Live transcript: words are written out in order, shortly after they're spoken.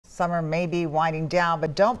Summer may be winding down,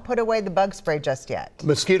 but don't put away the bug spray just yet.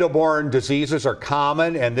 Mosquito-borne diseases are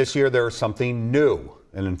common, and this year there is something new.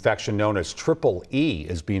 An infection known as triple E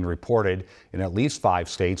is being reported in at least 5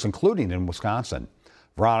 states, including in Wisconsin.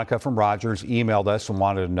 Veronica from Rogers emailed us and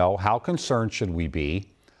wanted to know, how concerned should we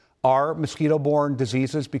be? Are mosquito-borne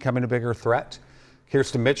diseases becoming a bigger threat?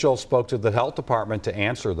 Kirsten Mitchell spoke to the health department to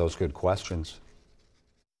answer those good questions.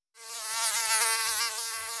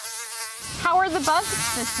 How are the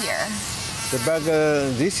bugs this year? The bug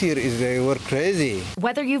this year they were crazy.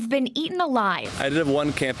 Whether you've been eaten alive. I did have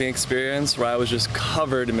one camping experience where I was just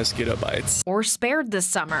covered in mosquito bites. Or spared this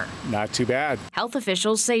summer. Not too bad. Health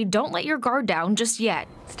officials say don't let your guard down just yet.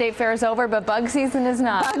 State fair is over, but bug season is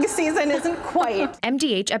not. Bug season isn't quite.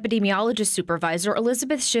 MDH epidemiologist supervisor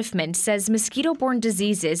Elizabeth Schiffman says mosquito-borne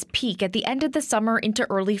diseases peak at the end of the summer into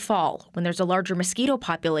early fall, when there's a larger mosquito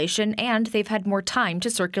population and they've had more time to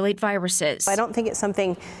circulate viruses. I don't think it's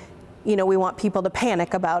something we want people to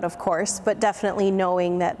panic about, of course, but definitely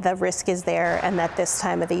knowing that the risk is there and that this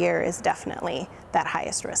time of the year is definitely that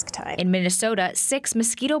highest risk time. In Minnesota, 6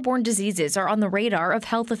 mosquito-borne diseases are on the radar of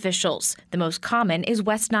health officials. The most common is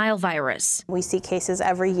West Nile virus. We see cases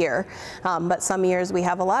every year, but some years we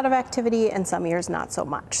have a lot of activity and some years not so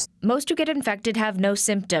much. Most who get infected have no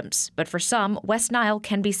symptoms, but for some, West Nile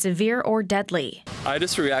can be severe or deadly. I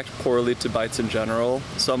just react poorly to bites in general,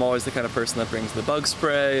 so I'm always the kind of person that brings the bug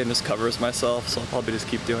spray and just covers myself, so I'll probably just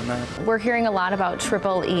keep doing that. We're hearing a lot about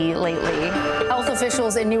triple E lately. Health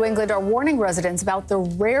officials in New England are warning residents about the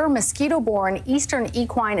rare mosquito-borne eastern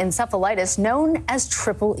equine encephalitis known as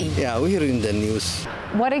triple E. Yeah, we hear in the news.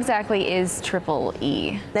 What exactly is triple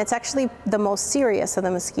E? It's actually the most serious of the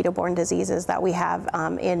mosquito-borne diseases that we have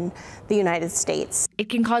in the United States. It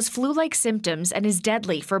can cause flu-like symptoms and is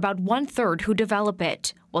deadly for about 1/3 who develop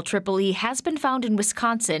it. While triple E has been found in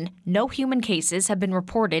Wisconsin, no human cases have been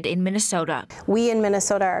reported in Minnesota. We in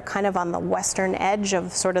Minnesota are kind of on the western edge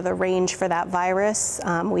of sort of the range for that virus.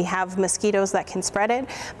 We have mosquitoes that can spread it,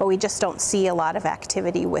 but we just don't see a lot of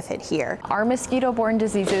activity with it here. Are mosquito-borne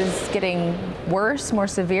diseases getting worse, more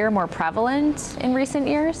severe, more prevalent in recent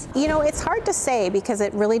years? It's hard to say because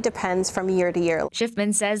it really depends from year to year.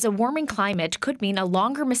 Schiffman says a warming climate could mean a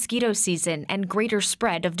longer mosquito season and greater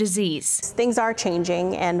spread of disease. Things are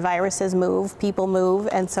changing and viruses move, people move,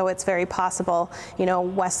 and so it's very possible.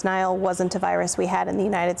 West Nile wasn't a virus we had in the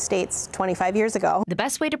United States 25 years ago. The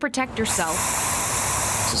best way to protect yourself,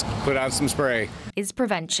 Just put out some spray, is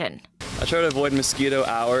prevention. I try to avoid mosquito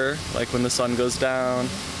hour, like when the sun goes down.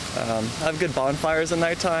 I have good bonfires at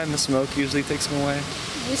nighttime. The smoke usually takes them away.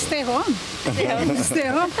 We stay home. Stay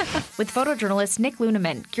home. With photojournalist Nick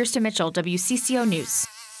Luneman, Kirsten Mitchell, WCCO News.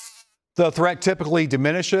 The threat typically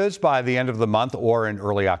diminishes by the end of the month or in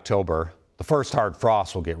early October. The first hard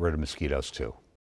frost will get rid of mosquitoes too.